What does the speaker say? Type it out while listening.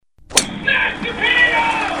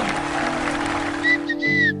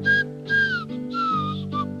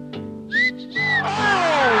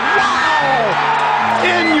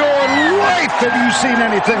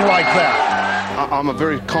anything like that. I'm a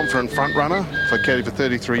very confident front runner. So I caddy for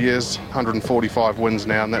 33 years, 145 wins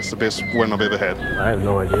now, and that's the best win I've ever had. I have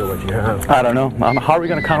no idea what you have. I don't know. How are we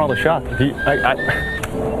going to count all the shots?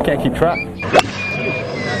 I can't keep track.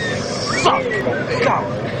 Fuck! God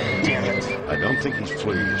damn it. I don't think he's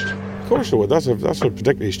pleased. Of course I would. That's a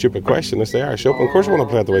particularly stupid question. It's the Irish Open. Of course I want to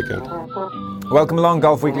play at the weekend. Welcome along,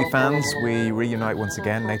 Golf Weekly fans. We reunite once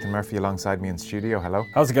again. Nathan Murphy alongside me in studio. Hello.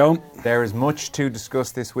 How's it going? There is much to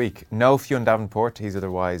discuss this week. No Fionn Davenport, he's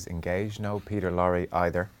otherwise engaged. No Peter Lorre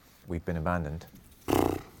either. We've been abandoned.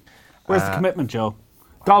 Where's the commitment, Joe?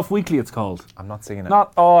 Golf Weekly it's called. I'm not seeing it.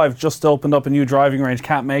 Not, I've just opened up a new driving range.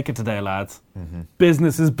 Can't make it today, lads. Mm-hmm.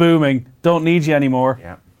 Business is booming. Don't need you anymore.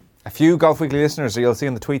 Yeah. A few Golf Weekly listeners, you'll see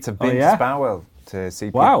on the tweets, have been to Spawell to see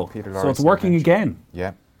Peter Lorre. So it's working again.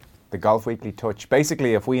 Yeah. The Golf Weekly touch.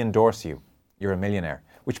 Basically, if we endorse you, you're a millionaire.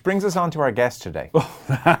 Which brings us on to our guest today.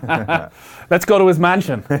 Let's go to his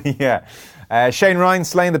mansion. Yeah. Shane Ryan,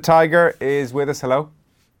 Slaying the Tiger, is with us. Hello.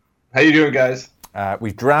 How you doing, guys?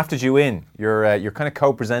 We've drafted you in. You're kind of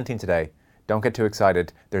co-presenting today. Don't get too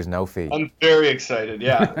excited. There's no fee. I'm very excited,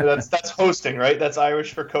 yeah. That's hosting, right? That's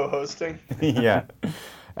Irish for co-hosting? Yeah.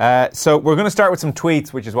 So we're going to start with some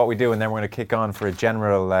tweets, which is what we do, and then we're going to kick on for a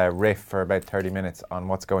general riff for about 30 minutes on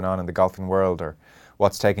what's going on in the golfing world or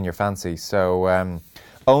what's taking your fancy. So,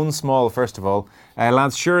 Own Small, first of all.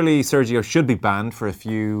 Lads, surely Sergio should be banned for a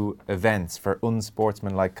few events for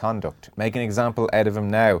unsportsmanlike conduct. Make an example out of him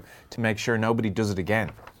now to make sure nobody does it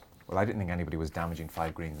again. Well, I didn't think anybody was damaging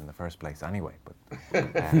 5 greens in the first place anyway,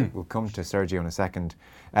 but we'll come to Sergio in a second.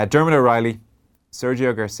 Dermot O'Reilly,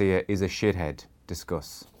 Sergio Garcia is a shithead.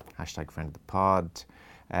 Discuss. Hashtag friend of the pod.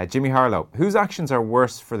 Jimmy Harlow, whose actions are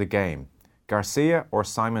worse for the game, Garcia or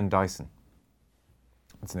Simon Dyson?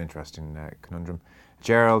 That's an interesting conundrum.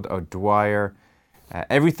 Gerald O'Dwyer,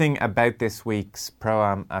 everything about this week's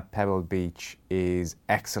Pro-Am at Pebble Beach is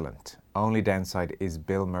excellent. Only downside is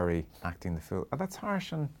Bill Murray acting the fool. Oh, that's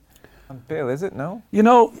harsh on Bill, is it? No? You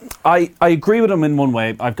know, I agree with him in one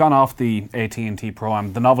way. I've gone off the AT&T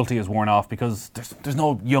Pro-Am. The novelty is worn off because there's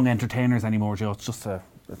no young entertainers anymore, Joe. It's just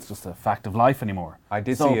a fact of life anymore. I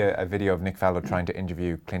did see a video of Nick Faldo trying to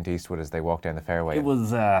interview Clint Eastwood as they walked down the fairway. It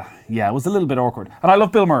was, it was a little bit awkward. And I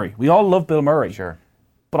love Bill Murray. We all love Bill Murray. Sure.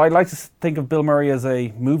 But I'd like to think of Bill Murray as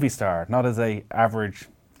a movie star, not as a average,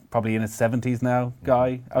 probably in his 70s now,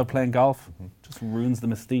 guy out playing golf. Mm-hmm. Just ruins the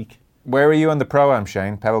mystique. Where are you on the Pro-Am,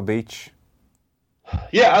 Shane? Pebble Beach?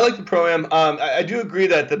 Yeah, I like the Pro-Am. I do agree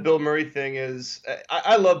that the Bill Murray thing is...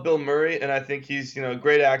 I love Bill Murray, and I think he's a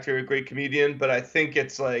great actor, a great comedian, but I think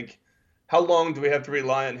it's like, how long do we have to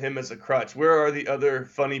rely on him as a crutch? Where are the other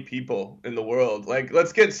funny people in the world? Like,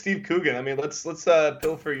 let's get Steve Coogan. I mean, let's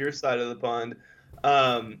pilfer your side of the pond.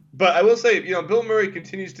 But I will say, Bill Murray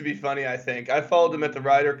continues to be funny, I think. I followed him at the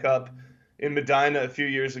Ryder Cup in Medina a few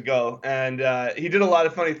years ago, and he did a lot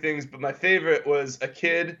of funny things, but my favorite was a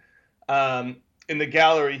kid in the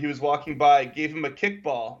gallery. He was walking by, gave him a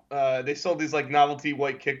kickball. They sold these like novelty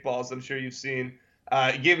white kickballs, I'm sure you've seen.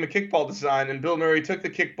 He gave him a kickball design, and Bill Murray took the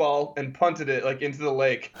kickball and punted it like into the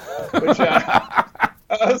lake, which I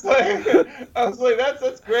was like,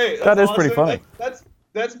 that's great. That is awesome. Pretty funny.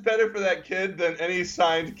 That's better for that kid than any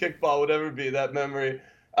signed kickball would ever be, that memory.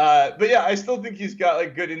 But yeah, I still think he's got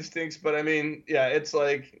like good instincts, but I mean, yeah, it's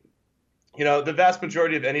like, the vast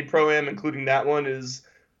majority of any Pro-Am, including that one, is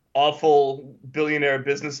awful billionaire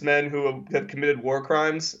businessmen who have committed war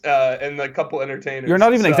crimes and a couple entertainers. You're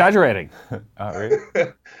not even exaggerating. Really?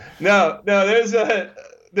 No,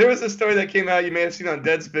 there was a story that came out, you may have seen on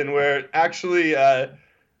Deadspin, where actually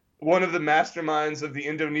one of the masterminds of the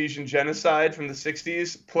Indonesian genocide from the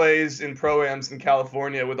 60s plays in Pro-Ams in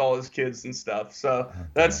California with all his kids and stuff. So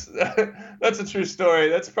that's a true story.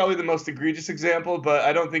 That's probably the most egregious example, but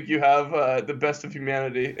I don't think you have the best of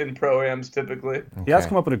humanity in Pro-Ams typically. Okay. He has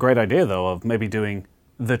come up with a great idea, though, of maybe doing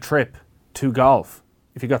the trip to golf.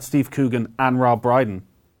 If you got Steve Coogan and Rob Brydon,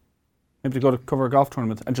 maybe to go to cover a golf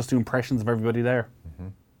tournament and just do impressions of everybody there. Mm-hmm.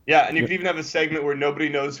 Yeah, and you could even have a segment where nobody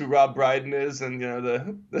knows who Rob Brydon is, and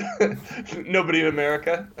the nobody in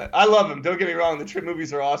America. I love him. Don't get me wrong; the Trip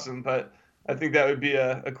movies are awesome, but I think that would be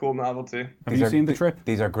a cool novelty. Have you seen the Trip?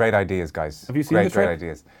 These are great ideas, guys. Have you seen the Trip? Great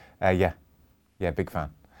ideas. Yeah, big fan.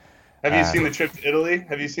 Have you seen the Trip to Italy?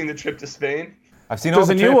 Have you seen the Trip to Spain? I've seen all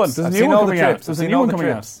the trips. There's a new one coming out. There's a new one coming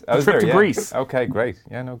out. The Trip to Greece. Okay, great.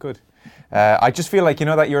 Yeah, no, good. I just feel like,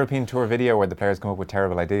 that European Tour video where the players come up with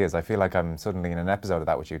terrible ideas, I feel like I'm suddenly in an episode of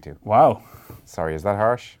that with you two. Wow. Sorry, is that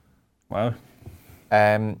harsh? Wow.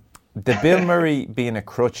 The Bill Murray being a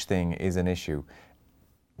crutch thing is an issue,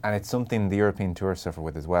 and it's something the European Tour suffer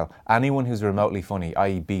with as well. Anyone who's remotely funny,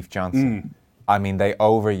 i.e. Beef Johnson, I mean, they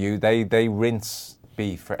overuse, they rinse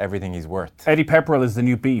beef for everything he's worth. Eddie Pepperell is the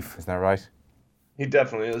new beef. Is that right? He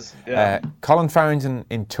definitely is. Yeah. Colin Farrington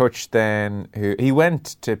in touch then, who he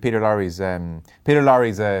went to Peter Lowry's. Peter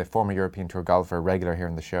Lowry's a former European Tour golfer, regular here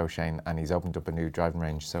on the show, Shane, and he's opened up a new driving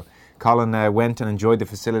range. So Colin went and enjoyed the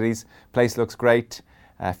facilities. Place looks great.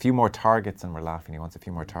 A few more targets, and we're laughing. He wants a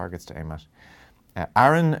few more targets to aim at.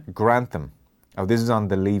 Aaron Grantham. Oh, this is on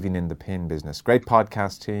the leaving in the pin business. Great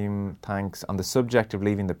podcast team, thanks. On the subject of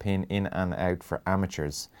leaving the pin in and out for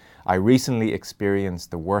amateurs, I recently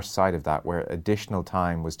experienced the worst side of that, where additional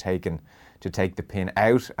time was taken to take the pin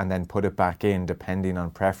out and then put it back in, depending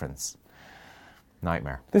on preference.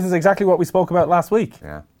 Nightmare. This is exactly what we spoke about last week.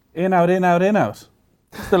 Yeah. In, out, in, out, in, out.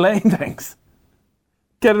 It's delaying things.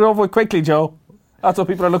 Get it over with quickly, Joe. That's what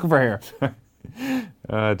people are looking for here.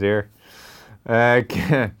 Oh, dear.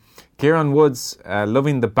 Kieran Woods,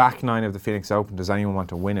 loving the back nine of the Phoenix Open. Does anyone want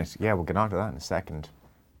to win it? Yeah, we'll get on to that in a second.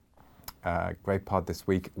 Great pod this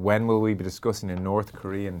week. When will we be discussing a North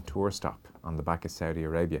Korean tour stop on the back of Saudi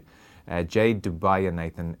Arabia? Jade Dubai and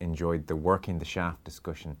Nathan enjoyed the working the shaft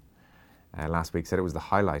discussion last week. Said it was the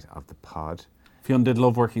highlight of the pod. Fionn did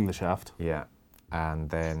love working the shaft. Yeah. And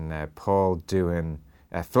then Paul doing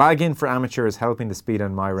flagging for amateur is helping the speed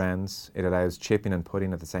on my rounds. It allows chipping and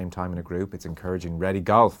putting at the same time in a group. It's encouraging ready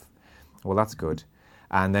golf. Well, that's good.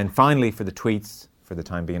 And then finally, for the tweets, for the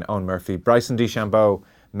time being, Owen Murphy. Bryson DeChambeau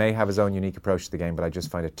may have his own unique approach to the game, but I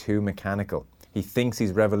just find it too mechanical. He thinks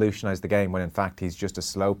he's revolutionised the game when in fact he's just a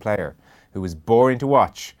slow player who is boring to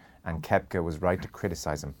watch, and Koepka was right to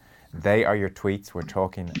criticise him. They are your tweets. We're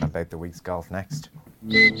talking about the week's golf next.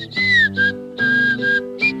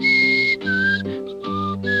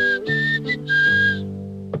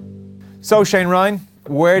 So, Shane Ryan,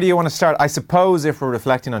 where do you want to start? I suppose if we're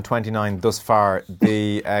reflecting on 29 thus far,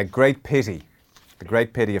 the great pity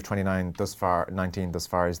of 19 thus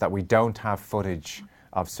far is that we don't have footage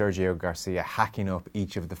of Sergio Garcia hacking up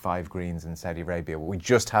each of the 5 greens in Saudi Arabia. We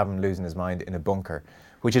just have him losing his mind in a bunker,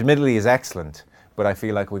 which admittedly is excellent, but I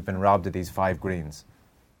feel like we've been robbed of these 5 greens.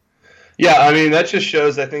 Yeah, I mean, that just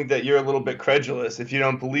shows, I think, that you're a little bit credulous if you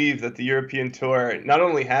don't believe that the European Tour not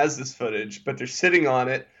only has this footage, but they're sitting on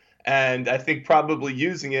it, and I think probably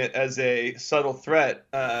using it as a subtle threat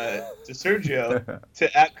to Sergio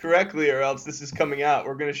to act correctly, or else this is coming out.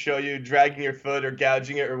 We're going to show you dragging your foot or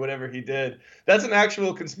gouging it or whatever he did. That's an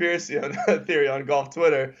actual conspiracy theory on golf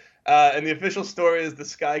Twitter. And the official story is the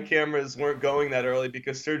Sky cameras weren't going that early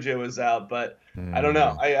because Sergio was out. But I don't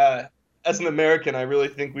know. As an American, I really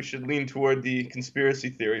think we should lean toward the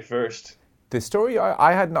conspiracy theory first. The story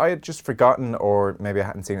I had just forgotten, or maybe I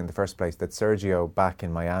hadn't seen it in the first place, that Sergio back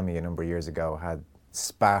in Miami a number of years ago had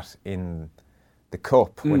spat in the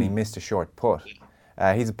cup when he missed a short putt.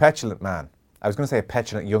 He's a petulant man. I was going to say a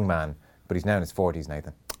petulant young man, but he's now in his 40s,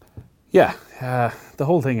 Nathan. Yeah, the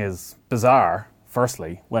whole thing is bizarre,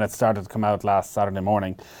 firstly, when it started to come out last Saturday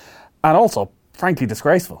morning, and also, frankly,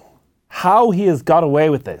 disgraceful. How he has got away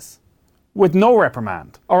with this, with no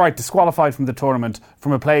reprimand. All right, disqualified from the tournament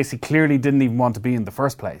from a place he clearly didn't even want to be in the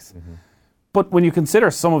first place. Mm-hmm. But when you consider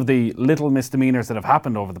some of the little misdemeanours that have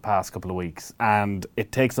happened over the past couple of weeks, and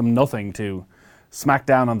it takes them nothing to smack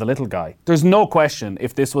down on the little guy, there's no question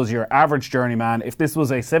if this was your average journeyman, if this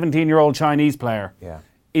was a 17-year-old Chinese player,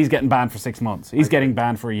 he's getting banned for 6 months. He's getting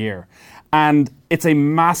banned for a year. And it's a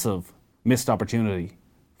massive missed opportunity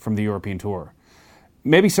from the European Tour.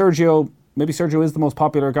 Maybe Sergio is the most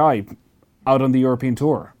popular guy out on the European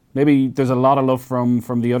Tour. Maybe there's a lot of love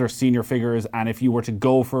from the other senior figures, and if you were to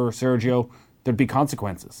go for Sergio, there'd be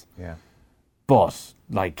consequences. Yeah. But,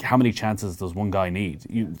 how many chances does one guy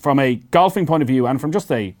need? From a golfing point of view, and from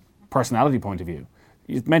just a personality point of view,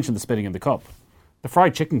 you mentioned the spitting in the cup. The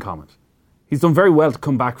fried chicken comment. He's done very well to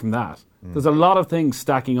come back from that. There's a lot of things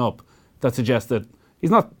stacking up that suggest that he's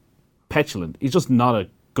not petulant, he's just not a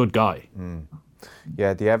good guy.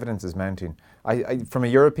 Yeah, the evidence is mounting. I from a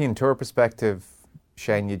European Tour perspective,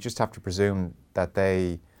 Shane, you just have to presume that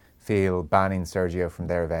they feel banning Sergio from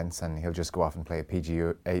their events and he'll just go off and play a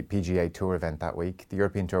PGA Tour event that week. The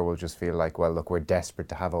European Tour will just feel like, well, look, we're desperate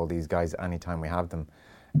to have all these guys anytime we have them.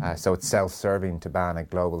 So it's self-serving to ban a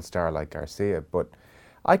global star like Garcia. But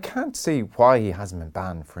I can't see why he hasn't been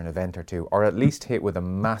banned for an event or two, or at least hit with a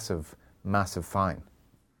massive, massive fine.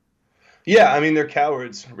 Yeah, I mean, they're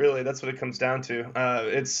cowards, really. That's what it comes down to.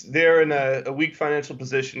 They're in a weak financial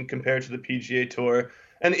position compared to the PGA Tour.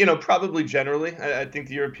 And, probably generally, I think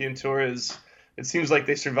the European Tour it seems like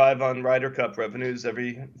they survive on Ryder Cup revenues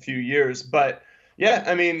every few years. But, yeah,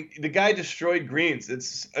 I mean, the guy destroyed greens.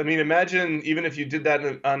 Imagine even if you did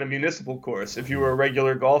that on a municipal course, if you were a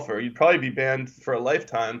regular golfer, you'd probably be banned for a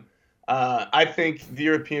lifetime. I think the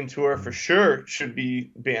European Tour for sure should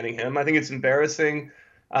be banning him. I think it's embarrassing.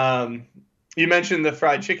 You mentioned the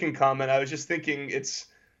fried chicken comment. I was just thinking it's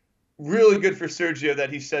really good for Sergio that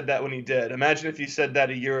he said that when he did. Imagine if he said that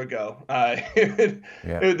a year ago.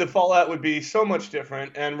 The fallout would be so much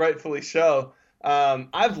different, and rightfully so.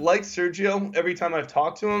 I've liked Sergio every time I've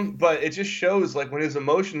talked to him, but it just shows like when his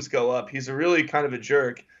emotions go up, he's a really kind of a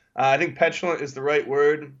jerk. I think petulant is the right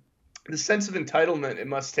word. The sense of entitlement it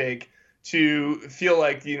must take to feel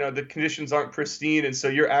like, the conditions aren't pristine, and so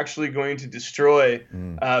you're actually going to destroy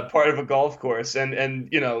part of a golf course and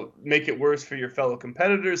make it worse for your fellow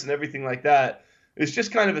competitors and everything like that. It's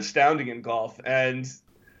just kind of astounding in golf. And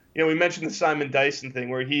we mentioned the Simon Dyson thing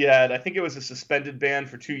where he had, I think it was a suspended ban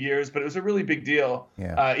for 2 years, but it was a really big deal,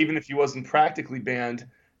 even if he wasn't practically banned.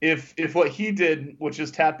 If what he did, which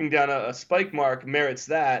is tapping down a spike mark, merits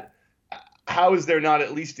that, how is there not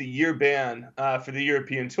at least a year ban for the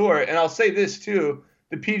European Tour? And I'll say this too,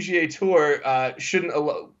 the PGA Tour shouldn't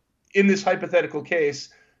allow, in this hypothetical case,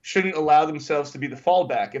 shouldn't allow themselves to be the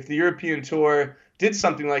fallback. If the European Tour did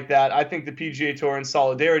something like that, I think the PGA Tour in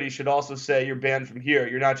solidarity should also say you're banned from here.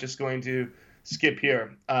 You're not just going to skip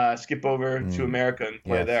here, skip over to America and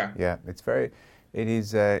play there. Yeah, it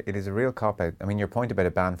is a real cop-out. I mean, your point about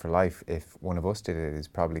a ban for life, if one of us did it, is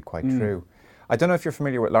probably quite true. I don't know if you're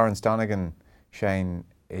familiar with Lawrence Donegan, Shane.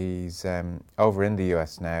 He's over in the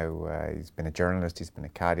US now. He's been a journalist, he's been a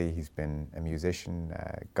caddy, he's been a musician,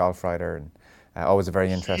 golf writer, and always a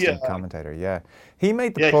very interesting commentator. Yeah. He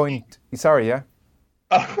made the point... Sorry, yeah?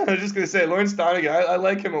 I was just going to say, Lawrence Donegan, I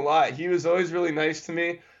like him a lot. He was always really nice to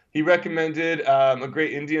me. He recommended a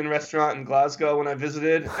great Indian restaurant in Glasgow when I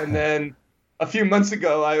visited. And then a few months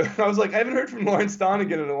ago, I was like, I haven't heard from Lawrence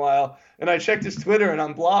Donegan in a while. And I checked his Twitter, and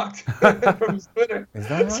I'm blocked from his Twitter. Is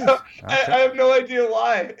that right? So I have no idea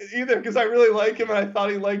why either, because I really like him, and I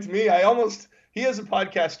thought he liked me. He has a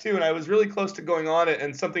podcast, too, and I was really close to going on it,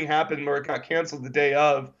 and something happened where it got canceled the day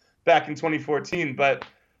of back in 2014. But...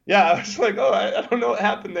 yeah, I was like, I don't know what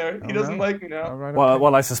happened there. He doesn't like me now. Right,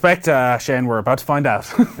 well, I suspect, Shane, we're about to find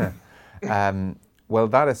out. Well,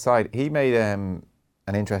 that aside, he made an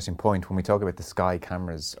interesting point when we talk about the Sky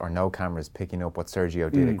cameras or no cameras picking up what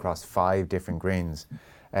Sergio did across 5 different greens.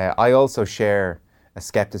 I also share a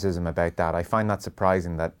skepticism about that. I find that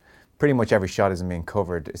surprising that pretty much every shot isn't being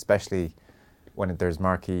covered, especially when there's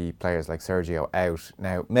marquee players like Sergio out.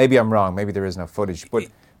 Now, maybe I'm wrong. Maybe there is no footage.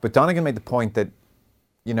 But Donegan made the point that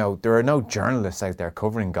there are no journalists out there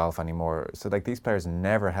covering golf anymore. So, these players are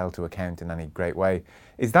never held to account in any great way.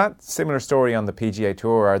 Is that similar story on the PGA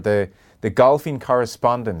Tour? Are the golfing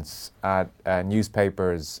correspondents at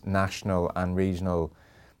newspapers, national and regional,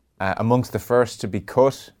 amongst the first to be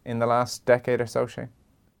cut in the last decade or so, Shane?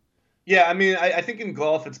 Yeah, I mean, I think in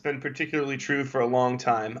golf it's been particularly true for a long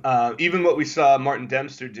time. Even what we saw Martin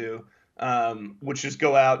Dempster do, which is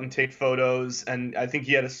go out and take photos. And I think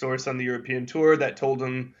he had a source on the European Tour that told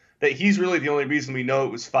him that he's really the only reason we know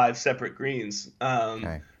it was 5 separate greens.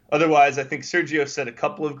 Otherwise, I think Sergio said a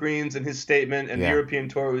couple of greens in his statement, and the European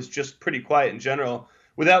Tour was just pretty quiet in general.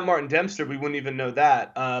 Without Martin Dempster, we wouldn't even know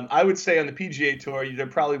that. I would say on the PGA Tour, there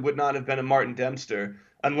probably would not have been a Martin Dempster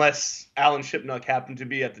unless Alan Shipnuck happened to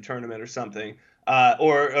be at the tournament or something,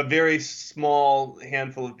 or a very small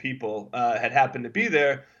handful of people had happened to be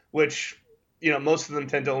there, which, most of them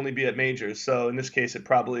tend to only be at majors. So in this case, it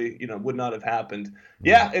probably, would not have happened.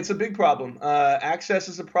 Yeah, it's a big problem. Access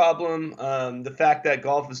is a problem. The fact that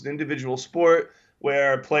golf is an individual sport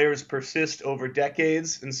where players persist over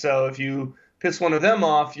decades. And so if you piss one of them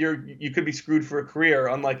off, you could be screwed for a career,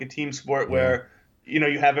 unlike a team sport where,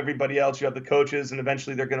 you have everybody else, you have the coaches, and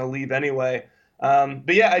eventually they're going to leave anyway.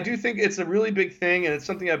 But yeah, I do think it's a really big thing, and it's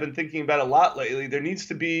something I've been thinking about a lot lately. There needs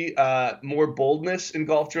to be more boldness in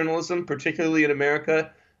golf journalism, particularly in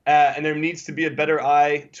America, and there needs to be a better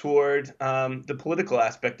eye toward the political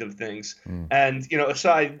aspect of things. And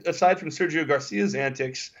aside from Sergio Garcia's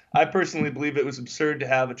antics, I personally believe it was absurd to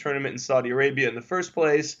have a tournament in Saudi Arabia in the first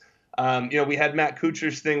place. We had Matt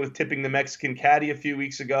Kuchar's thing with tipping the Mexican caddy a few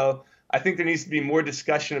weeks ago. I think there needs to be more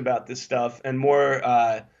discussion about this stuff and more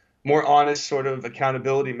honest sort of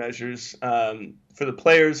accountability measures for the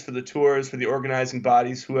players, for the tours, for the organizing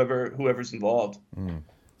bodies, whoever's involved.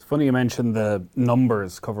 It's funny you mentioned the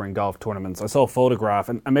numbers covering golf tournaments. I saw a photograph,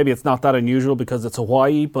 and maybe it's not that unusual because it's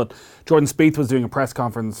Hawaii, but Jordan Spieth was doing a press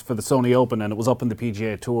conference for the Sony Open, and it was up on the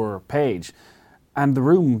PGA Tour page. And the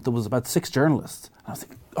room, there was about 6 journalists. And I was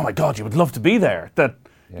thinking, oh my God, you would love to be there.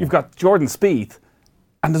 You've got Jordan Spieth,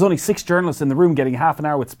 and there's only 6 journalists in the room getting half an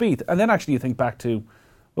hour with Spieth. And then actually you think back to,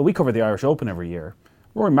 well, we cover the Irish Open every year.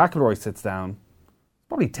 Rory McIlroy sits down.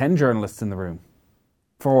 Probably 10 journalists in the room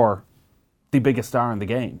for the biggest star in the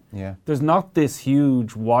game. Yeah. There's not this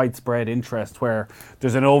huge widespread interest where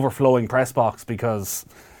there's an overflowing press box because,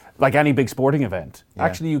 like any big sporting event,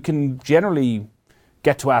 actually you can generally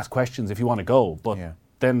get to ask questions if you want to go, but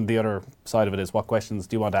then the other side of it is what questions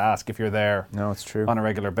do you want to ask if you're there it's true. on a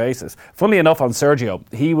regular basis. Funnily enough, on Sergio,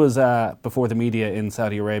 he was before the media in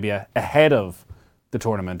Saudi Arabia ahead of the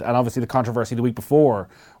tournament, and obviously the controversy the week before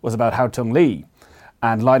was about Hao Tung Lee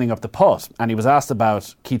and lining up the putt, and he was asked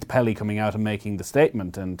about Keith Pelly coming out and making the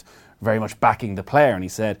statement and very much backing the player, and he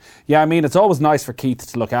said, I mean, it's always nice for Keith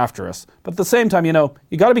to look after us, but at the same time,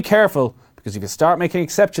 you got to be careful, because if you start making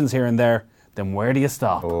exceptions here and there, then where do you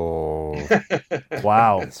stop? Oh.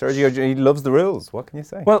 Wow. Sergio, he loves the rules. What can you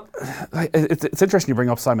say? Well, it's interesting you bring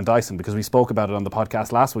up Simon Dyson, because we spoke about it on the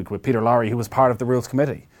podcast last week with Peter Lowry, who was part of the Rules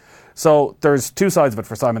Committee. So there's two sides of it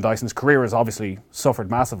for Simon Dyson. His career has obviously suffered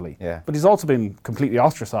massively. But he's also been completely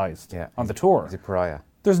ostracised on the tour. He's a pariah.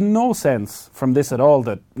 There's no sense from this at all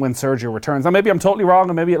that when Sergio returns, and maybe I'm totally wrong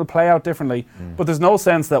and maybe it'll play out differently, but there's no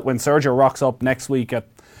sense that when Sergio rocks up next week at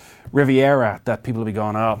Riviera that people will be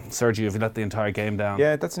going, Sergio, have you let the entire game down?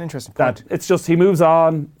 Yeah, that's an interesting point. It's just he moves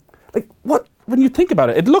on. Like, what? When you think about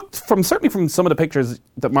it, it looked certainly from some of the pictures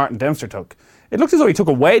that Martin Dempster took, it looked as though he took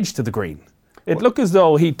a wedge to the green. It looked as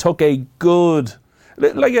though he took a good,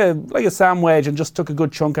 like a Sam wedge, and just took a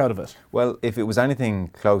good chunk out of it. Well, if it was anything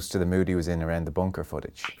close to the mood he was in around the bunker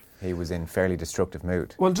footage, he was in fairly destructive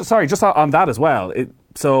mood. Well, just on that as well.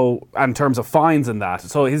 So, in terms of fines and that,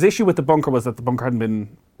 so his issue with the bunker was that the bunker hadn't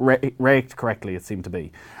been raked correctly, it seemed to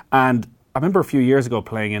be. And I remember a few years ago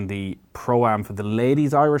playing in the Pro-Am for the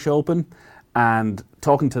Ladies Irish Open, and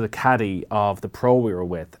talking to the caddy of the pro we were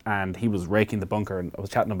with, and he was raking the bunker, and I was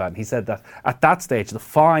chatting about it, and he said that at that stage the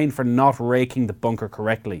fine for not raking the bunker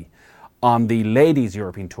correctly on the Ladies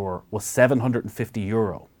European Tour was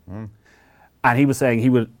 €750. And he was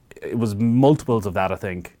saying it was multiples of that, I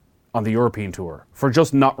think, on the European Tour for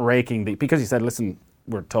just not raking because he said, listen,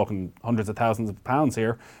 we're talking hundreds of thousands of pounds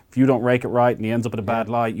here. If you don't rake it right and he ends up in a bad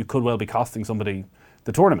light, you could well be costing somebody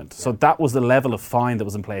the tournament. So that was the level of fine that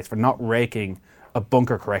was in place for not raking a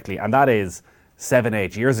bunker correctly, and that is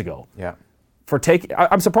 7-8 years ago. Yeah.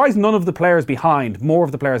 I'm surprised more of the players behind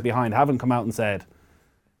haven't come out and said,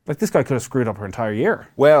 like, this guy could have screwed up her entire year.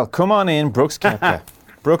 Well, come on in, Brooks Koepka.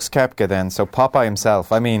 Brooks Koepka then, so Popeye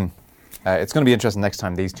himself. I mean, it's going to be interesting next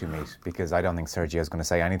time these two meet, because I don't think Sergio is going to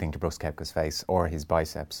say anything to Brooks Koepka's face or his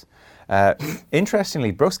biceps.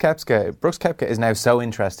 Interestingly, Brooks Koepka is now so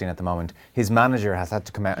interesting at the moment. His manager has had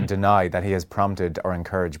to come out and deny that he has prompted or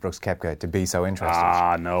encouraged Brooks Koepka to be so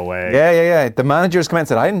interested. No way. Yeah. The manager's come out and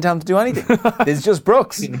said, I didn't tell him to do anything. It's just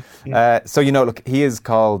Brooks. So, look, he is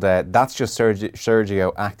called, that's just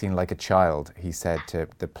Sergio acting like a child, he said to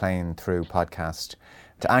the Playing Through podcast.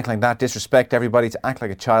 To act like that, disrespect everybody, to act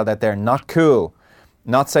like a child out there, not cool,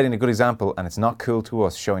 not setting a good example, and it's not cool to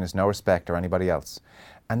us, showing us no respect or anybody else.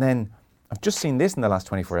 And then, I've just seen this in the last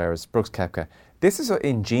 24 hours, Brooks Koepka. This is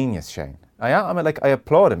ingenious, Shane. I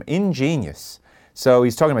applaud him, ingenious. So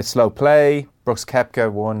he's talking about slow play. Brooks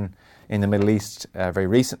Koepka won in the Middle East very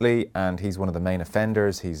recently, and he's one of the main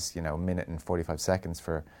offenders. He's, a minute and 45 seconds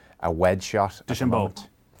for a wedge shot. DeChambeau.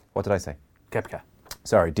 What did I say? Koepka.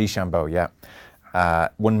 Sorry, DeChambeau, yeah.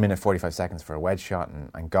 1 minute 45 seconds for a wedge shot,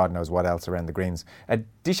 and God knows what else around the greens.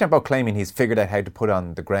 DeChambeau claiming he's figured out how to put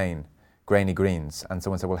on the grainy greens, and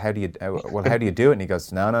someone said, well, how do you do it? And he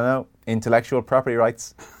goes, no, intellectual property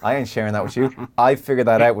rights. I ain't sharing that with you. I figured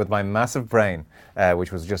that out with my massive brain,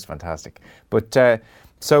 which was just fantastic. But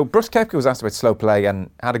so Brooks Koepka was asked about slow play and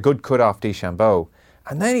had a good cut off DeChambeau,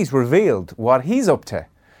 and then he's revealed what he's up to.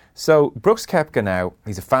 So Brooks Koepka now,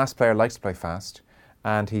 he's a fast player, likes to play fast.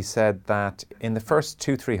 And he said that in the first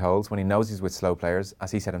 2-3 holes, when he knows he's with slow players, as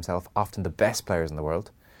he said himself, often the best players in the world,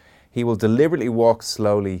 he will deliberately walk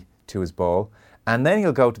slowly to his ball, and then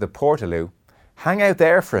he'll go to the Portaloo, hang out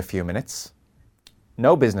there for a few minutes.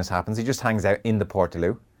 No business happens. He just hangs out in the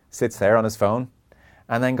Portaloo, sits there on his phone,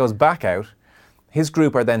 and then goes back out. His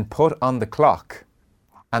group are then put on the clock,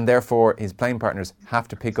 and therefore his playing partners have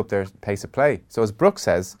to pick up their pace of play. So as Brooks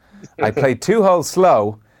says, I played 2 holes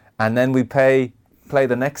slow, and then we play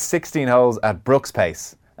the next 16 holes at Brooks'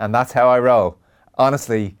 pace, and that's how I roll.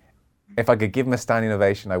 Honestly, if I could give him a standing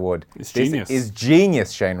ovation, I would. It's genius. This is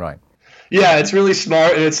genius, Shane Ryan. Yeah, it's really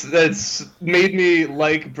smart, and it's made me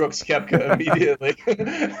like Brooks Koepka immediately.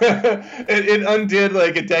 it undid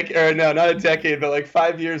like a decade, or no, not a decade, but like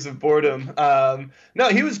 5 years of boredom. No,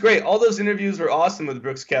 he was great. All those interviews were awesome with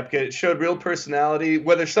Brooks Koepka. It showed real personality,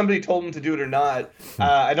 whether somebody told him to do it or not.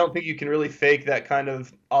 I don't think you can really fake that kind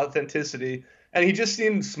of authenticity. And he just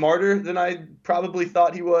seemed smarter than I probably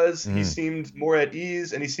thought he was. He seemed more at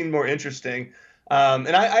ease, and he seemed more interesting.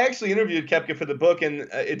 And I actually interviewed Koepka for the book, and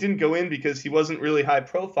it didn't go in because he wasn't really high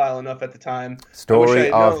profile enough at the time. Story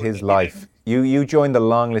of his life. You joined the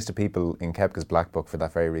long list of people in Koepka's Black Book for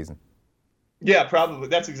that very reason. Yeah, probably.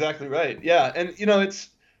 That's exactly right. Yeah, and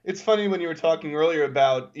it's funny when you were talking earlier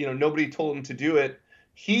about nobody told him to do it.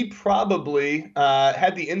 He probably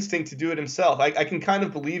had the instinct to do it himself. I can kind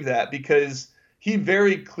of believe that because he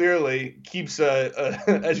very clearly keeps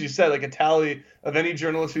as you said, like a tally of any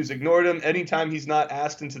journalist who's ignored him. Anytime he's not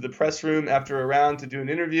asked into the press room after a round to do an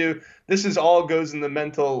interview, this is all goes in the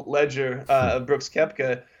mental ledger of Brooks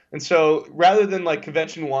Koepka. And so rather than like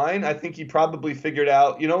convention wine, I think he probably figured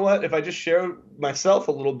out, you know what, if I just share myself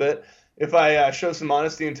a little bit, if I show some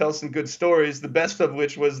honesty and tell some good stories, the best of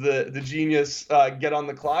which was the genius get on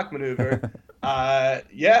the clock maneuver. I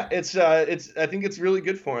think it's really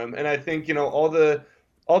good for him. And I think,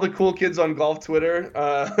 all the cool kids on golf Twitter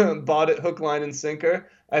bought it hook, line, and sinker.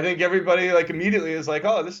 I think everybody like immediately is like,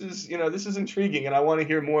 oh, this is intriguing, and I want to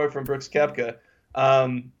hear more from Brooks Koepka.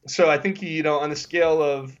 So I think he, on the scale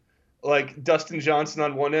of like Dustin Johnson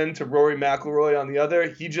on one end to Rory McIlroy on the other,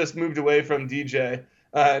 he just moved away from DJ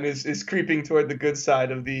and is creeping toward the good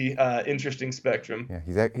side of the interesting spectrum.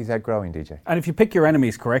 Yeah, he's outgrowing DJ. And if you pick your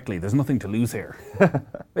enemies correctly, there's nothing to lose here.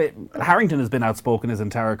 Harrington has been outspoken his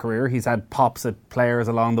entire career. He's had pops at players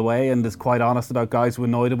along the way and is quite honest about guys who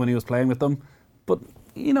annoyed him when he was playing with them. But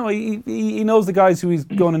he knows the guys who he's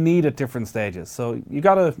going to need at different stages. So you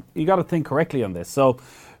gotta think correctly on this. So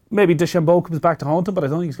maybe DeChambeau comes back to haunt him, but I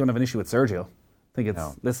don't think he's going to have an issue with Sergio. I think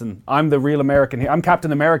it's listen, I'm the real American here. I'm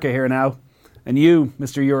Captain America here now. And you,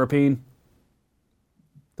 Mr. European,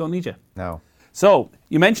 don't need you. No. So,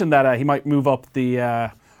 you mentioned that he might move up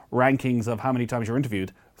the rankings of how many times you're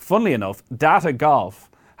interviewed. Funnily enough, Data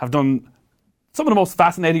Golf have done some of the most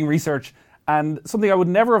fascinating research and something I would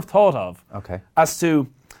never have thought of as to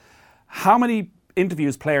how many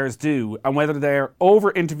interviews players do and whether they're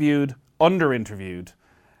over-interviewed, under-interviewed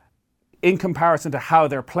in comparison to how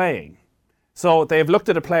they're playing. So, they've looked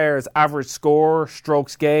at a player's average score,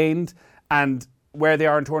 strokes gained, and where they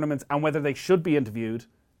are in tournaments and whether they should be interviewed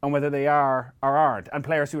and whether they are or aren't. And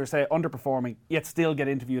players who are, say, underperforming yet still get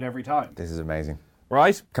interviewed every time. This is amazing.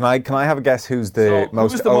 Right? Can I have a guess who's the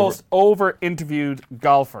most over-interviewed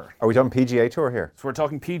golfer? Are we talking PGA Tour here? So we're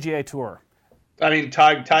talking PGA Tour. I mean,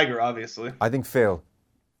 Tiger, obviously. I think Phil.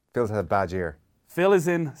 Phil's had a bad year. Phil is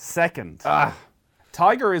in second.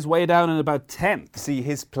 Tiger is way down in about 10th. See,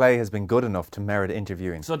 his play has been good enough to merit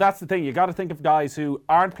interviewing. So that's the thing. You got to think of guys who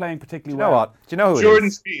aren't playing particularly well. You know what? Do you know who Jordan it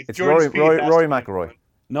is? Spieth. It's Jordan Spieth Rory McIlroy.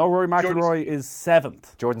 No, Rory McIlroy is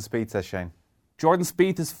 7th. Jordan Spieth, says Shane. Jordan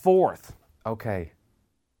Spieth is 4th. Okay.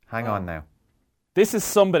 Hang on now. This is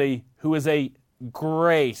somebody who is a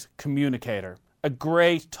great communicator, a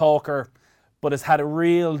great talker, but has had a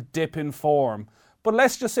real dip in form. But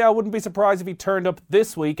let's just say I wouldn't be surprised if he turned up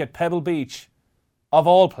this week at Pebble Beach, of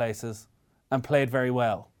all places, and played very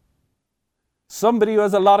well. Somebody who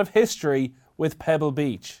has a lot of history with Pebble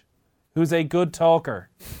Beach, who's a good talker.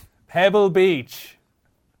 Pebble Beach.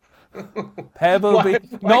 Pebble Beach.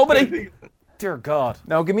 Nobody. Dear God.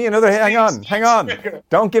 No, give me another. Hang on.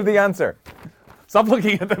 Don't give the answer. Stop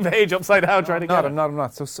looking at the page upside down trying to get it. I'm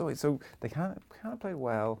not. So they can't play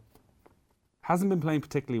well. Hasn't been playing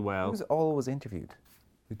particularly well. Who's always interviewed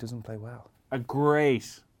who doesn't play well? A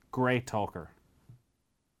great talker.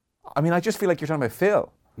 I mean, I just feel like you're talking about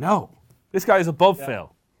Phil. No. This guy is above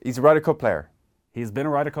Phil. He's a Ryder Cup player. He's been a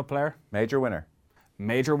Ryder Cup player. Major winner.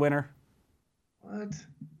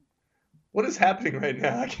 What is happening right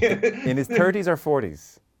now? I can't. In his 30s or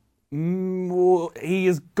 40s? He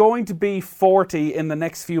is going to be 40 in the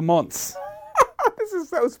next few months. This is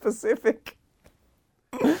so specific.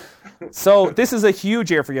 So this is a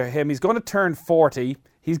huge year for him. He's going to turn 40.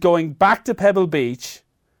 He's going back to Pebble Beach.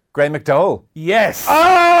 Graham McDowell. Yes.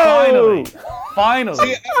 Oh! Finally.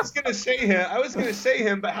 See, I was going to say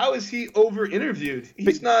him, but how is he over-interviewed?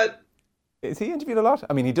 He's not... Is he interviewed a lot?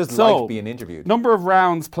 I mean, he does like being interviewed. Number of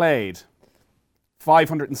rounds played,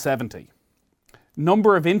 570.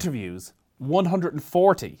 Number of interviews,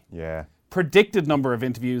 140. Yeah. Predicted number of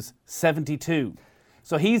interviews, 72.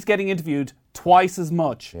 So he's getting interviewed twice as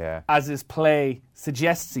much as his play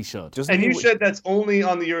suggests he should. And you said that's only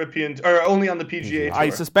on the European or only on the PGA Tour. I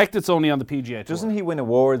suspect it's only on the PGA Tour. Doesn't he win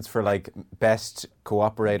awards for like best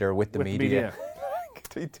cooperator with the media?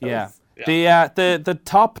 Yeah. The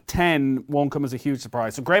top 10 won't come as a huge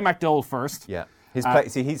surprise. So Graham McDowell first. Yeah. His play,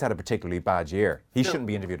 he's had a particularly bad year. He shouldn't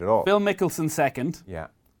be interviewed at all. Phil Mickelson second. Yeah.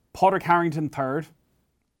 Padraig Harrington third.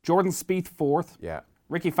 Jordan Spieth fourth. Yeah.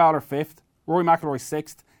 Ricky Fowler fifth. Rory McIlroy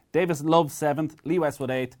 6th, Davis Love 7th, Lee Westwood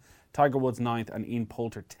 8th, Tiger Woods 9th, and Ian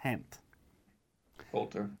Poulter 10th.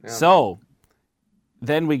 Poulter, yeah. So,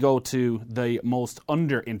 then we go to the most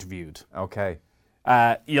under-interviewed. Okay.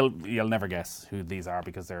 You'll never guess who these are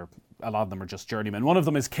because a lot of them are just journeymen. One of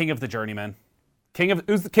them is King of the Journeymen.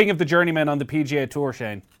 Who's the King of the Journeymen on the PGA Tour,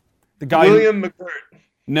 Shane? The guy William McGirt.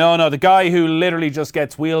 No, the guy who literally just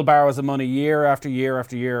gets wheelbarrows of money year after year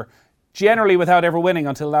after year, generally without ever winning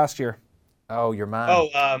until last year. Oh, your man.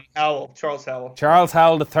 Howell. Charles Howell. Charles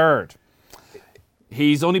Howell III.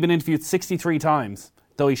 He's only been interviewed 63 times,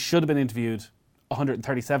 though he should have been interviewed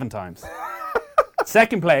 137 times.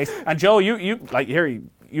 Second place, and Joe, you've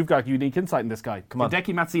got unique insight in this guy. Come on.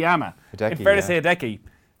 Hideki Matsuyama. Hideki, It's fair to say Hideki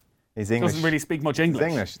He's English. doesn't really speak much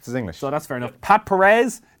English. It's English. So that's fair enough. Pat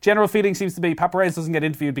Perez, general feeling seems to be Pat Perez doesn't get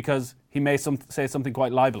interviewed because he may say something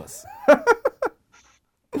quite libelous.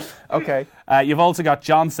 Okay. You've also got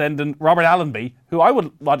John Senden, Robert Allenby, who I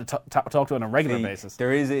would want to talk to on a regular basis.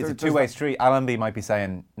 It's a two-way street. Allenby might be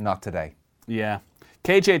saying, not today. Yeah.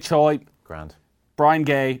 KJ Choi, Grand. Brian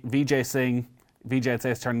Gay, Vijay Singh. Vijay, I'd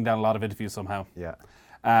say, is turning down a lot of interviews somehow. Yeah.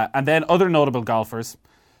 And then other notable golfers.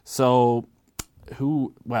 So,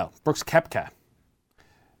 Brooks Koepka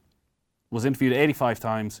was interviewed 85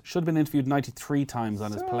 times, should have been interviewed 93 times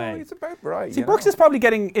on his play. It's about right. See, Brooks is probably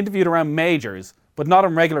getting interviewed around majors, but not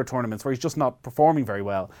in regular tournaments where he's just not performing very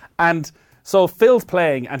well. And so Phil's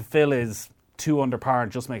playing and Phil is 2 under par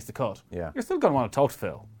and just makes the cut. Yeah. You're still going to want to talk to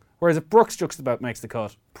Phil. Whereas if Brooks just about makes the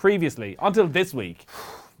cut previously, until this week,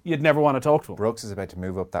 you'd never want to talk to him. Brooks is about to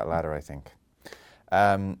move up that ladder, I think.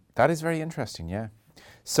 That is very interesting, yeah.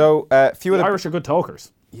 So, The Irish are good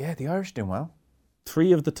talkers. Yeah, the Irish are doing well.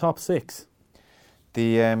 3 of the top 6.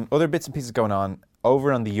 The other bits and pieces going on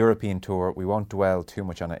over on the European Tour, we won't dwell too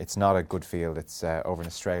much on it. It's not a good field. It's over in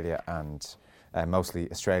Australia and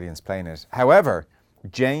mostly Australians playing it. However,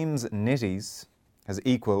 James Nitties has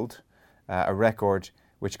equalled a record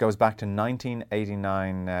which goes back to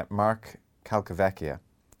 1989. Mark Calcavecchia.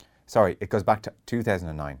 Sorry, it goes back to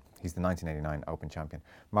 2009. He's the 1989 Open champion.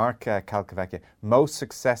 Mark Calcavecchia, most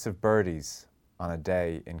successive birdies on a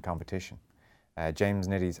day in competition. James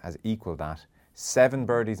Nitties has equalled that. 7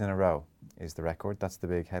 birdies in a row is the record. That's the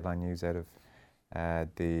big headline news out of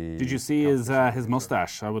the... Did you see his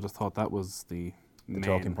mustache? I would have thought that was the main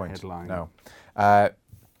talking point. headline. No.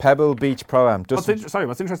 Pebble Beach Pro-Am. What's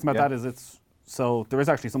interesting about that is so there is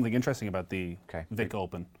actually something interesting about the Vic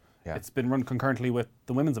Open. Yeah. It's been run concurrently with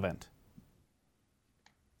the women's event.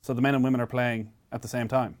 So the men and women are playing at the same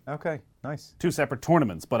time. Okay, nice. 2 separate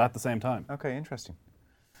tournaments, but at the same time. Okay, interesting.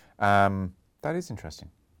 That is interesting.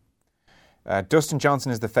 Dustin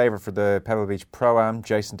Johnson is the favourite for the Pebble Beach Pro-Am.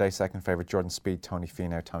 Jason Day, second favourite. Jordan Speed, Tony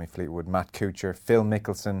Finau, Tommy Fleetwood, Matt Kuchar, Phil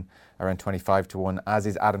Mickelson, around 25-1, as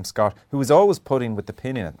is Adam Scott, who is always putting with the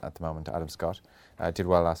pin in it at the moment. Adam Scott did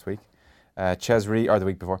well last week. The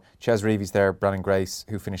week before. Ches Reeves there, Brandon Grace,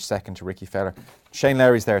 who finished second to Ricky Fowler. Shane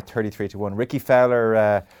Lowry's there, 33-1. Ricky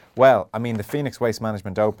Fowler, the Phoenix Waste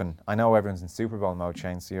Management Open. I know everyone's in Super Bowl mode,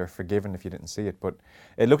 Shane, so you're forgiven if you didn't see it, but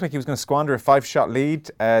it looked like he was going to squander a 5-shot lead.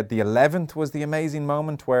 The 11th was the amazing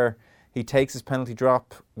moment where he takes his penalty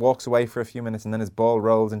drop, walks away for a few minutes, and then his ball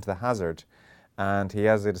rolls into the hazard. And he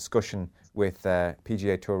has a discussion with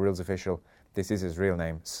PGA Tour rules official, this is his real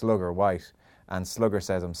name, Slugger White. And Slugger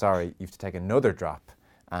says, I'm sorry, you have to take another drop.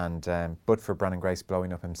 And but for Brandon Grace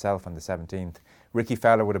blowing up himself on the 17th, Ricky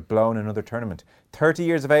Fowler would have blown another tournament. 30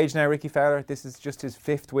 years of age now, Ricky Fowler. This is just his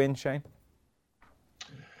 5th win, Shane.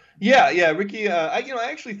 Yeah, Ricky. I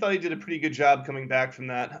actually thought he did a pretty good job coming back from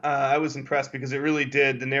that. I was impressed because it really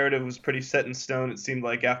did. The narrative was pretty set in stone. It seemed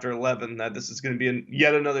like after 11 that this is going to be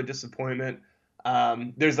yet another disappointment.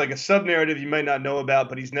 There's like a sub-narrative you might not know about,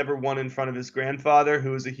 but he's never won in front of his grandfather,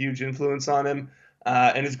 who was a huge influence on him.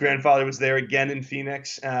 And his grandfather was there again in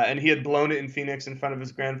Phoenix, and he had blown it in Phoenix in front of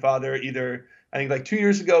his grandfather either, I think, like 2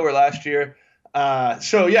 years ago or last year.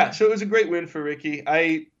 So it was a great win for Ricky.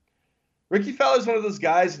 Ricky Fowler is one of those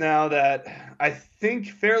guys now that I think,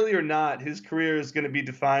 fairly or not, his career is going to be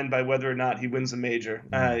defined by whether or not he wins a major.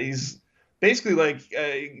 He's basically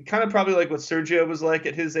kind of probably like what Sergio was like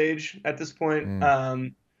at his age at this point.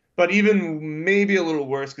 But even maybe a little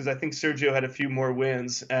worse because I think Sergio had a few more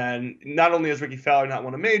wins. And not only has Ricky Fowler not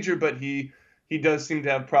won a major, but he does seem to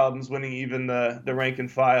have problems winning even the rank and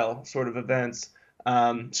file sort of events.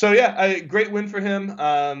 Great win for him.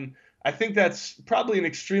 I think that's probably an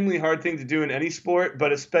extremely hard thing to do in any sport,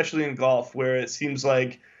 but especially in golf, where it seems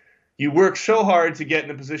like you work so hard to get in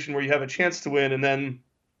a position where you have a chance to win, and then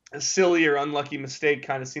a silly or unlucky mistake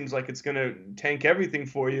kind of seems like it's going to tank everything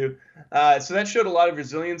for you. So that showed a lot of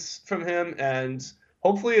resilience from him, and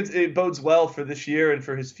hopefully it bodes well for this year and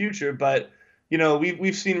for his future. But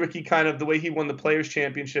we've seen Ricky kind of the way he won the Players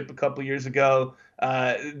Championship a couple years ago.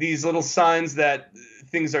 These little signs that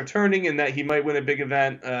things are turning and that he might win a big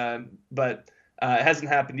event, but it hasn't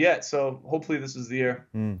happened yet. So hopefully this is the year.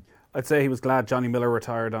 I'd say he was glad Johnny Miller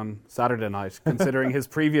retired on Saturday night, considering his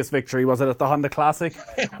previous victory was at the Honda Classic,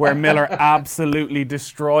 where Miller absolutely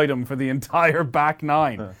destroyed him for the entire back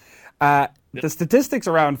nine. The statistics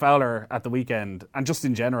around Fowler at the weekend, and just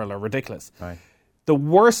in general, are ridiculous. Right. The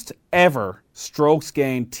worst ever strokes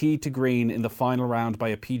gained tee to green in the final round by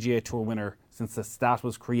a PGA Tour winner since the stat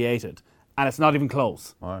was created. And it's not even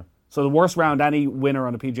close. Wow. So the worst round any winner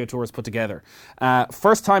on the PGA Tour has put together.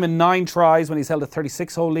 First time in 9 tries when he's held a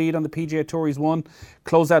 36-hole lead on the PGA Tour he's won.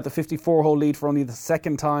 Closed out the 54-hole lead for only the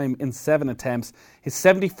second time in 7 attempts. His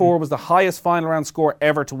 74 was the highest final round score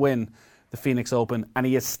ever to win the Phoenix Open. And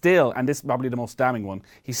he is still, and this is probably the most damning one,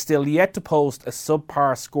 he's still yet to post a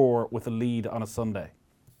subpar score with a lead on a Sunday.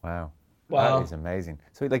 Wow. That is amazing.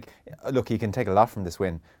 So, look, he can take a lot from this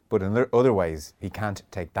win, but in other ways, he can't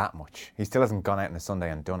take that much. He still hasn't gone out on a Sunday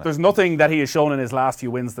and done it. There's nothing that he has shown in his last few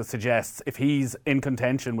wins that suggests if he's in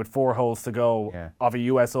contention with 4 holes to go of a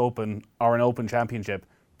US Open or an Open Championship,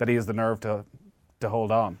 that he has the nerve to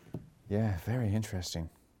hold on. Yeah, very interesting.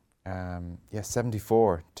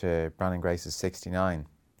 74 to Brandon Grace's 69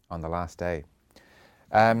 on the last day.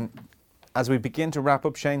 As we begin to wrap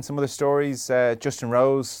up, Shane, some other stories. Justin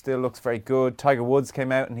Rose still looks very good. Tiger Woods came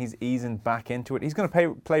out and he's easing back into it. He's going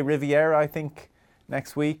to play Riviera, I think,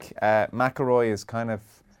 next week. McIlroy is kind of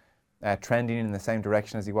trending in the same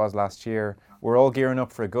direction as he was last year. We're all gearing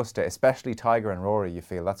up for Augusta, especially Tiger and Rory. You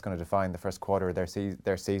feel that's going to define the first quarter of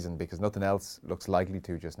their season because nothing else looks likely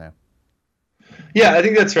to just now. Yeah, I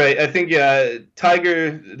think that's right. I think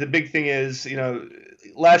Tiger, the big thing is,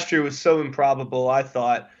 last year was so improbable, I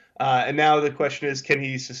thought. And now the question is, can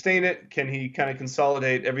he sustain it? Can he kind of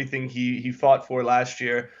consolidate everything he fought for last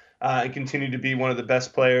year and continue to be one of the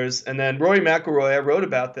best players? And then Rory McIlroy, I wrote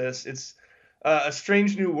about this. It's a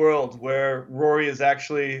strange new world where Rory is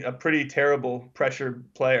actually a pretty terrible pressure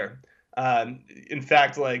player. In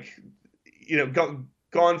fact,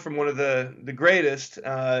 gone from one of the greatest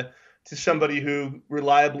to somebody who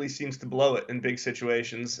reliably seems to blow it in big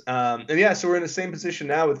situations. So we're in the same position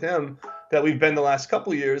now with him that we've been the last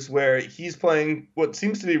couple of years where he's playing what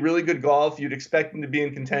seems to be really good golf. You'd expect him to be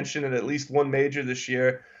in contention at least one major this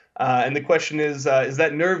year. And the question is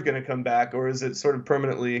that nerve going to come back or is it sort of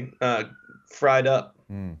permanently fried up?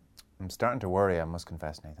 I'm starting to worry, I must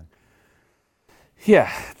confess, Nathan.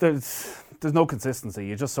 Yeah, there's no consistency.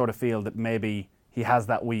 You just sort of feel that maybe he has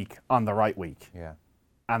that week on the right week. Yeah.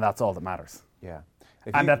 And that's all that matters. Yeah.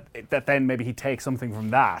 That then maybe he takes something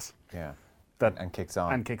from that. Yeah. And kicks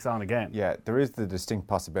on. And kicks on again. Yeah, there is the distinct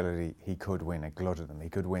possibility he could win a glut of them. He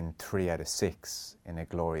could win 3 out of 6 in a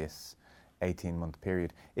glorious 18-month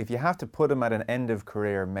period. If you have to put him at an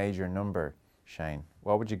end-of-career major number, Shane,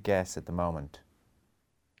 what would you guess at the moment?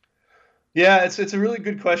 Yeah, it's a really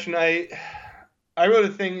good question. I wrote a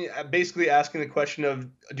thing basically asking the question of,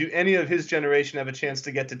 do any of his generation have a chance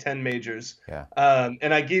to get to 10 majors? Yeah.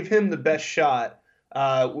 And I gave him the best shot.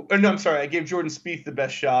 I gave Jordan Spieth the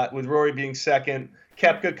best shot with Rory being second,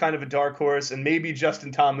 Koepka kind of a dark horse, and maybe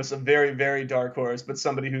Justin Thomas a very, very dark horse, but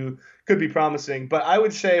somebody who could be promising. But I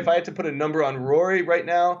would say if I had to put a number on Rory right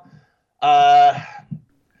now,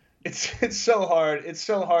 it's so hard. It's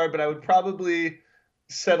so hard, but I would probably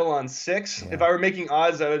settle on 6. Yeah. If I were making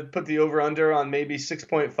odds, I would put the over-under on maybe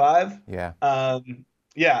 6.5. Yeah. But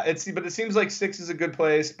it seems like 6 is a good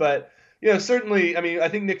place, but certainly, I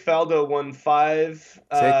think Nick Faldo won 5,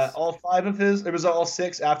 all 5 of his. It was all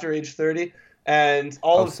 6 after age 30. And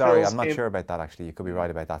all of Phil's I'm not sure about that, actually. You could be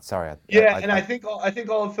right about that. Sorry. I think all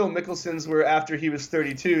of Phil Mickelson's were after he was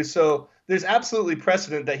 32. So there's absolutely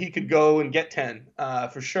precedent that he could go and get 10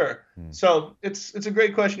 for sure. So it's a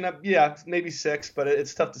great question. Yeah, maybe 6, but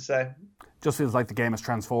it's tough to say. Just feels like the game has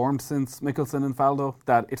transformed since Mickelson and Faldo,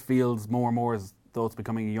 that it feels more and more as though it's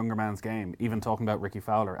becoming a younger man's game. Even talking about Ricky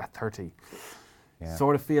Fowler at 30. Yeah.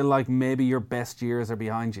 Sort of feel like maybe your best years are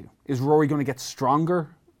behind you. Is Rory going to get stronger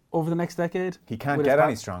over the next decade? He can't get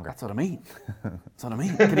any stronger. That's what I mean.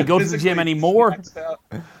 Can he go to the gym anymore?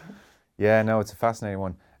 Yeah, no, it's a fascinating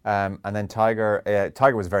one. And then Tiger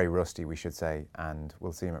was very rusty, we should say, and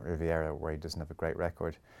we'll see him at Riviera where he doesn't have a great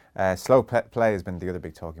record. Slow play has been the other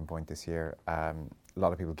big talking point this year. A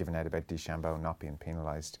lot of people giving out about DeChambeau not being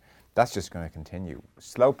penalised. That's just going to continue.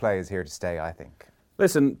 Slow play is here to stay, I think.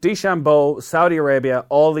 Listen, DeChambeau, Saudi Arabia,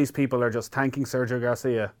 all these people are just thanking Sergio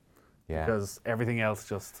Garcia. Yeah. Because everything else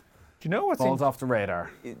just falls off the radar.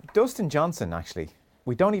 Dustin Johnson, actually,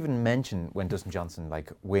 we don't even mention when Dustin Johnson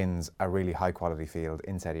wins a really high quality field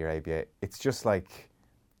in Saudi Arabia. It's just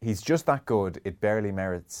he's just that good. It barely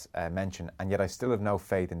merits mention, and yet I still have no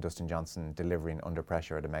faith in Dustin Johnson delivering under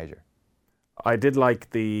pressure at a major. I did like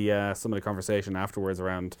the some of the conversation afterwards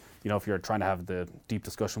around, if you're trying to have the deep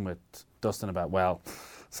discussion with Dustin about, well,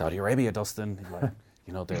 Saudi Arabia, Dustin,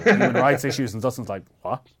 the human rights issues, and Dustin's like,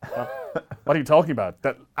 what? What are you talking about?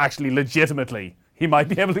 That actually legitimately he might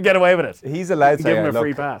be able to get away with it. He's allowed to give him say, a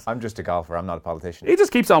free pass. I'm just a golfer, I'm not a politician. He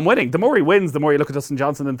just keeps on winning. The more he wins, the more you look at Dustin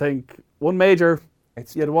Johnson and think, one major,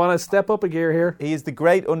 you'd want to step up a gear here. He is the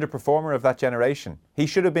great underperformer of that generation. He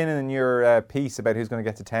should have been in your piece about who's going to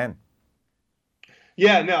get to 10.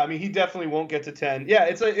 Yeah, no, I mean, he definitely won't get to 10. Yeah,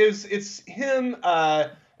 it's him,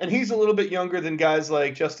 and he's a little bit younger than guys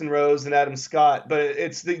like Justin Rose and Adam Scott, but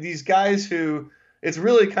it's these guys who, it's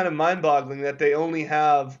really kind of mind-boggling that they only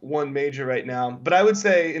have one major right now. But I would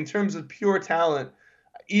say in terms of pure talent,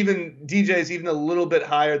 even DJ's even a little bit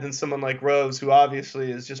higher than someone like Rose, who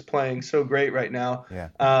obviously is just playing so great right now. Yeah.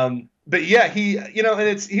 But yeah, he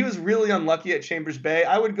was really unlucky at Chambers Bay.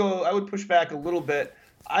 I would push back a little bit.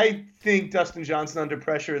 I think Dustin Johnson under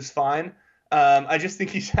pressure is fine. I just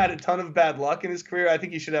think he's had a ton of bad luck in his career. I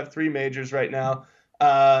think he should have 3 majors right now.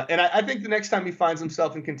 And I think the next time he finds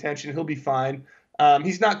himself in contention, he'll be fine.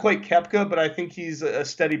 He's not quite Koepka, but I think he's a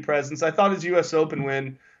steady presence. I thought his U.S. Open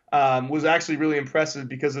win was actually really impressive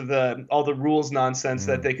because of all the rules nonsense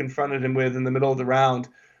that they confronted him with in the middle of the round.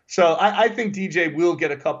 So I think DJ will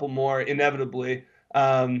get a couple more inevitably.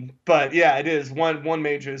 But yeah, it is. One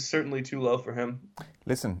major is certainly too low for him.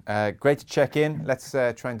 Listen, great to check in. Let's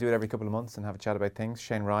try and do it every couple of months and have a chat about things.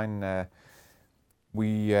 Shane Ryan,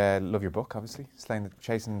 we love your book, obviously.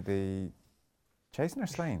 Chasing or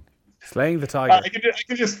slaying? Slaying the Tiger. I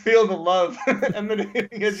can just feel the love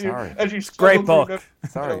emanating as you great book.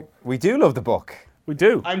 Sorry, we do love the book. We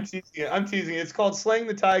do. I'm teasing it. It's called Slaying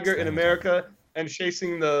the Tiger in America and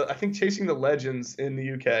Chasing the Legends in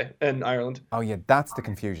the UK and Ireland. Oh yeah, that's the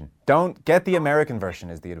confusion. Don't get the American version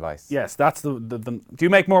is the advice. Yes, that's the. Do you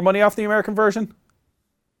make more money off the American version?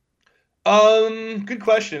 Good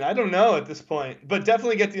question. I don't know at this point, but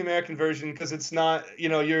definitely get the American version because it's not,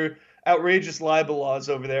 your outrageous libel laws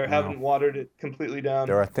over there haven't watered it completely down.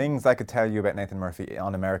 There are things I could tell you about Nathan Murphy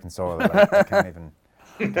on American soil that I can't even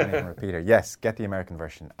repeat it. Yes, get the American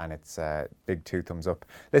version, and it's big 2 thumbs up.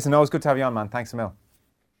 Listen, always good to have you on, man. Thanks a mil. All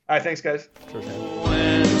right, thanks, guys.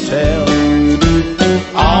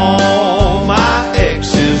 All my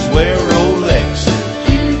exes wear Rolexes,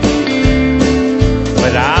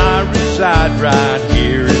 but I reside right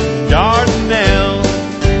here in Dardanelle.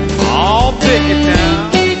 I'll pick it down.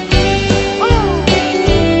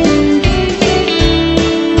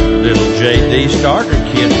 Little JD starter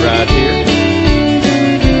kid right here.